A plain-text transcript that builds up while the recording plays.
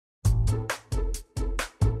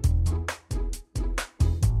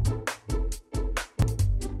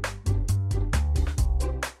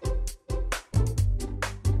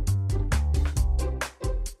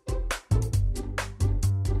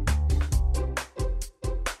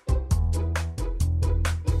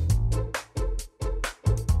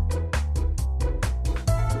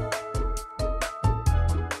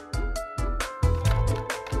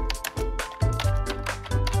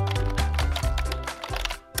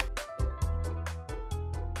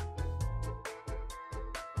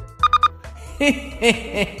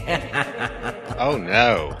Oh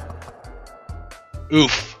no.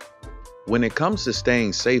 Oof. When it comes to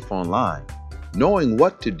staying safe online, knowing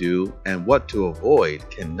what to do and what to avoid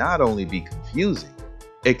can not only be confusing,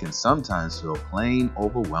 it can sometimes feel plain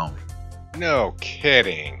overwhelming. No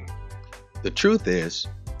kidding. The truth is,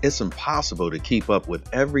 it's impossible to keep up with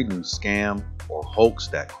every new scam or hoax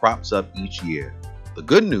that crops up each year. The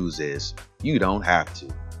good news is, you don't have to.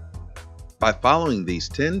 By following these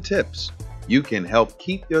 10 tips, you can help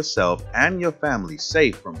keep yourself and your family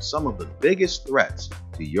safe from some of the biggest threats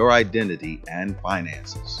to your identity and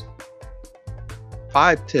finances.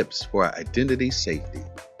 5 tips for identity safety.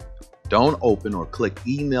 Don't open or click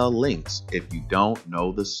email links if you don't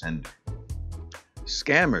know the sender.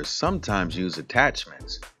 Scammers sometimes use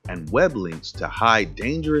attachments and web links to hide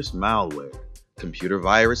dangerous malware, computer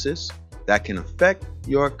viruses that can affect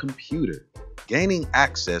your computer, gaining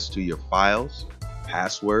access to your files,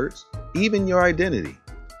 passwords, even your identity.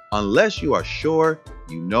 Unless you are sure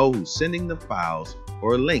you know who's sending the files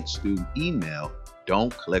or links through email,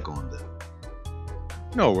 don't click on them.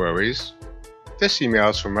 No worries. This email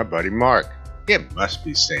is from my buddy Mark. It must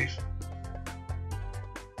be safe.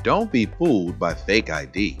 Don't be fooled by fake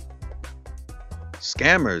ID.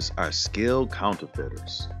 Scammers are skilled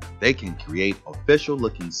counterfeiters. They can create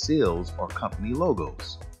official-looking seals or company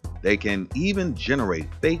logos. They can even generate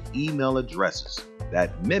fake email addresses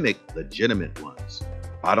that mimic legitimate ones.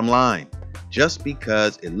 Bottom line, just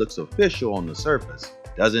because it looks official on the surface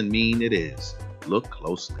doesn't mean it is. Look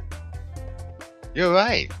closely. You're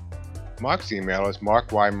right. Mark's email is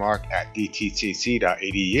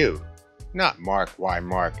markymark@dtcc.edu, not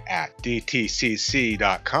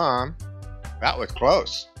markymark@dtcc.com. That was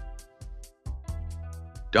close.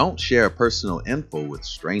 Don't share personal info with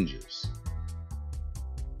strangers.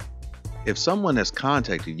 If someone has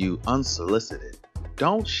contacted you unsolicited,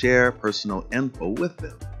 don't share personal info with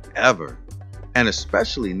them, ever. And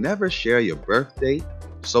especially never share your birth date,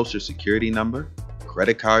 social security number,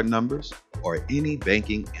 credit card numbers, or any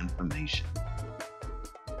banking information.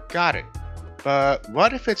 Got it. But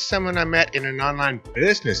what if it's someone I met in an online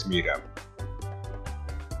business meetup?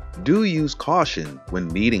 Do use caution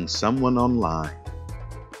when meeting someone online.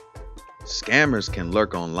 Scammers can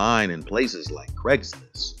lurk online in places like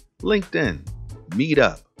Craigslist, LinkedIn,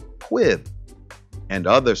 Meetup, Quib, and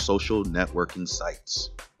other social networking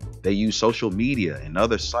sites. They use social media and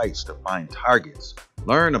other sites to find targets,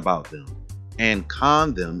 learn about them, and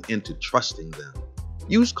con them into trusting them.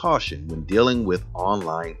 Use caution when dealing with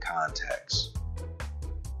online contacts.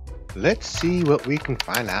 Let's see what we can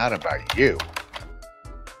find out about you.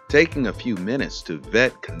 Taking a few minutes to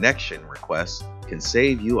vet connection requests can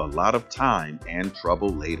save you a lot of time and trouble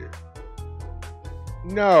later.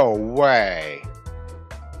 No way.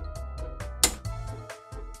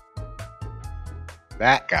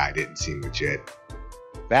 That guy didn't seem legit.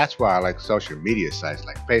 That's why I like social media sites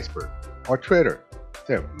like Facebook or Twitter.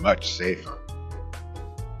 They're much safer.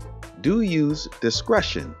 Do use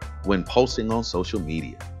discretion when posting on social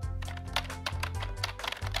media.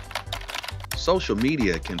 Social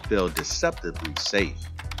media can feel deceptively safe,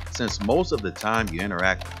 since most of the time you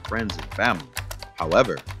interact with friends and family.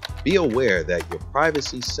 However, be aware that your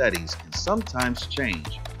privacy settings can sometimes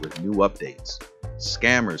change with new updates.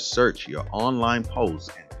 Scammers search your online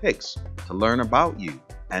posts and pics to learn about you,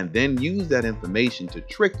 and then use that information to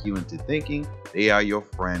trick you into thinking they are your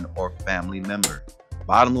friend or family member.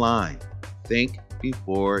 Bottom line, think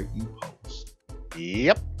before you post.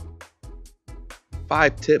 Yep.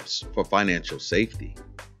 5 tips for financial safety.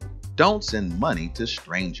 Don't send money to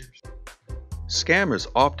strangers. Scammers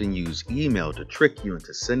often use email to trick you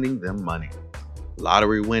into sending them money.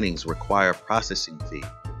 Lottery winnings require processing fee.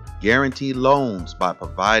 Guarantee loans by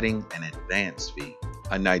providing an advance fee.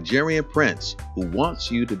 A Nigerian prince who wants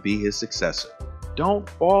you to be his successor. Don't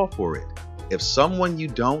fall for it. If someone you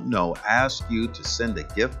don't know asks you to send a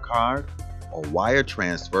gift card or wire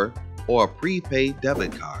transfer or a prepaid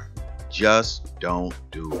debit card, just don't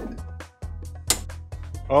do it.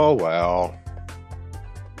 Oh well.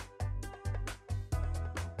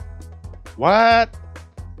 What?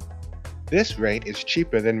 This rate is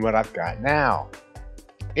cheaper than what I've got now.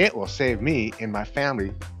 It will save me and my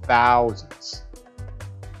family thousands.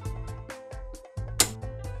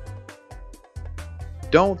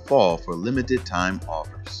 Don't fall for limited time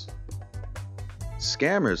offers.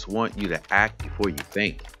 Scammers want you to act before you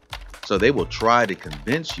think, so they will try to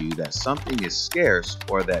convince you that something is scarce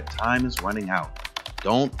or that time is running out.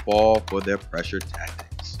 Don't fall for their pressure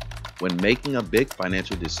tactics. When making a big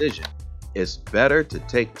financial decision, it's better to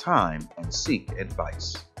take time and seek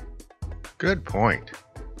advice. Good point.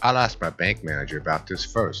 I'll ask my bank manager about this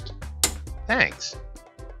first. Thanks.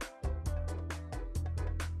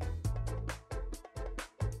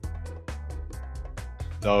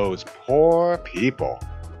 Those poor people.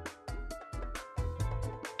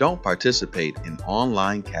 Don't participate in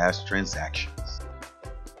online cash transactions.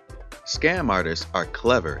 Scam artists are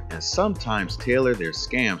clever and sometimes tailor their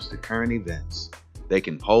scams to current events. They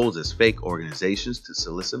can pose as fake organizations to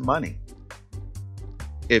solicit money.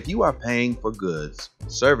 If you are paying for goods,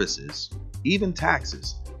 services, even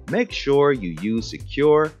taxes, make sure you use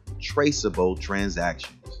secure, traceable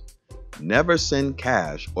transactions. Never send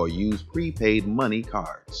cash or use prepaid money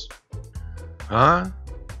cards. Huh?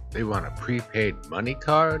 They want a prepaid money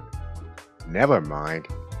card? Never mind.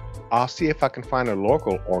 I'll see if I can find a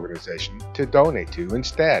local organization to donate to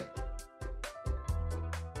instead.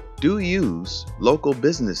 Do use local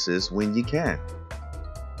businesses when you can.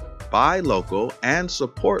 Buy local and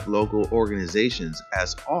support local organizations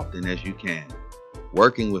as often as you can.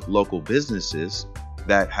 Working with local businesses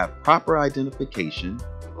that have proper identification,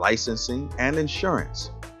 licensing, and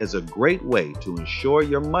insurance is a great way to ensure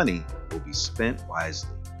your money will be spent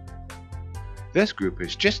wisely. This group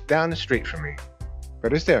is just down the street from me,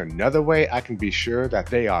 but is there another way I can be sure that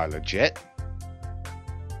they are legit?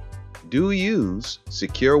 Do use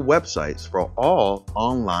secure websites for all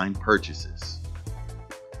online purchases.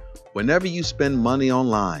 Whenever you spend money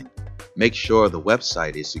online, make sure the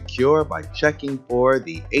website is secure by checking for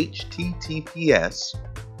the HTTPS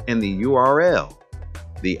in the URL.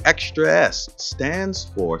 The extra S stands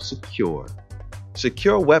for secure.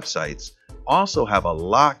 Secure websites also have a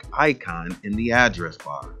lock icon in the address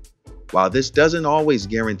bar. While this doesn't always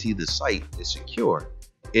guarantee the site is secure,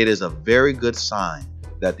 it is a very good sign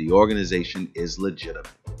that the organization is legitimate.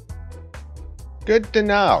 Good to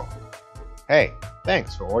know. Hey,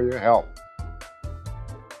 thanks for all your help.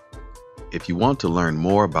 If you want to learn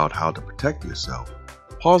more about how to protect yourself,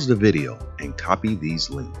 pause the video and copy these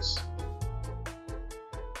links.